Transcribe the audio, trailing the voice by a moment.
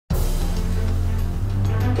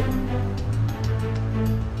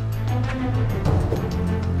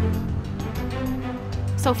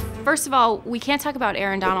So first of all, we can't talk about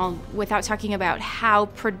Aaron Donald without talking about how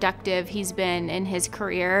productive he's been in his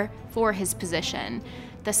career for his position.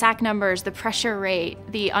 The sack numbers, the pressure rate,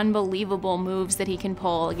 the unbelievable moves that he can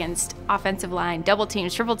pull against offensive line, double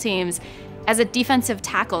teams, triple teams. As a defensive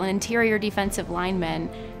tackle, an interior defensive lineman,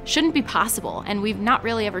 shouldn't be possible. And we've not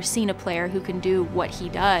really ever seen a player who can do what he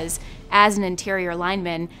does as an interior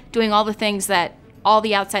lineman, doing all the things that all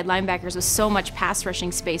the outside linebackers with so much pass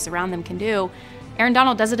rushing space around them can do. Aaron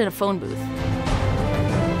Donald does it in a phone booth.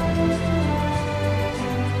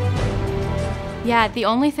 Yeah, the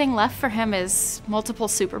only thing left for him is multiple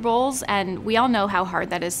Super Bowls, and we all know how hard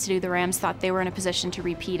that is to do. The Rams thought they were in a position to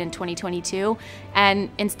repeat in 2022, and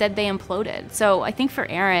instead they imploded. So I think for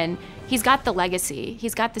Aaron, he's got the legacy,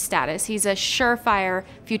 he's got the status, he's a surefire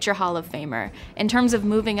future Hall of Famer. In terms of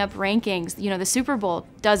moving up rankings, you know, the Super Bowl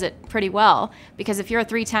does it pretty well, because if you're a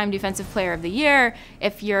 3-time Defensive Player of the Year,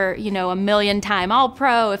 if you're, you know, a million-time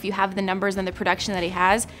All-Pro, if you have the numbers and the production that he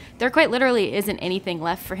has, there quite literally isn't anything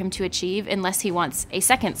left for him to achieve unless he wants a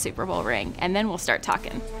second Super Bowl ring, and then we'll start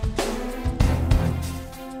talking.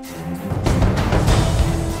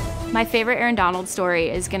 My favorite Aaron Donald story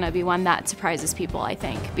is going to be one that surprises people, I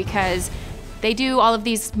think, because they do all of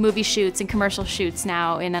these movie shoots and commercial shoots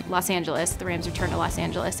now in Los Angeles. The Rams returned to Los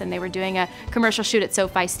Angeles, and they were doing a commercial shoot at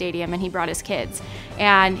SoFi Stadium, and he brought his kids.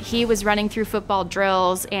 And he was running through football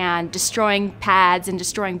drills and destroying pads and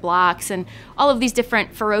destroying blocks and all of these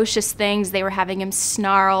different ferocious things. They were having him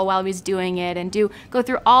snarl while he was doing it and go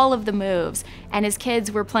through all of the moves. And his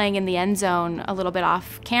kids were playing in the end zone a little bit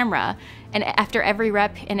off camera. And after every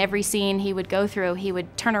rep and every scene he would go through, he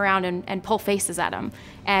would turn around and pull faces at them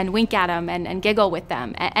and wink at them and giggle with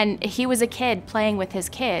them. And he was a kid playing with his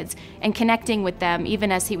kids and connecting with them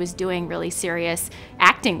even as he was doing really serious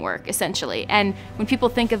acting work, essentially. And when people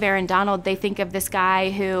think of Aaron Donald, they think of this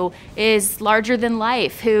guy who is larger than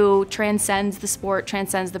life, who transcends the sport,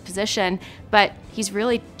 transcends the position, but he's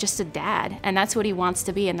really just a dad, and that's what he wants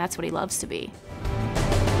to be, and that's what he loves to be.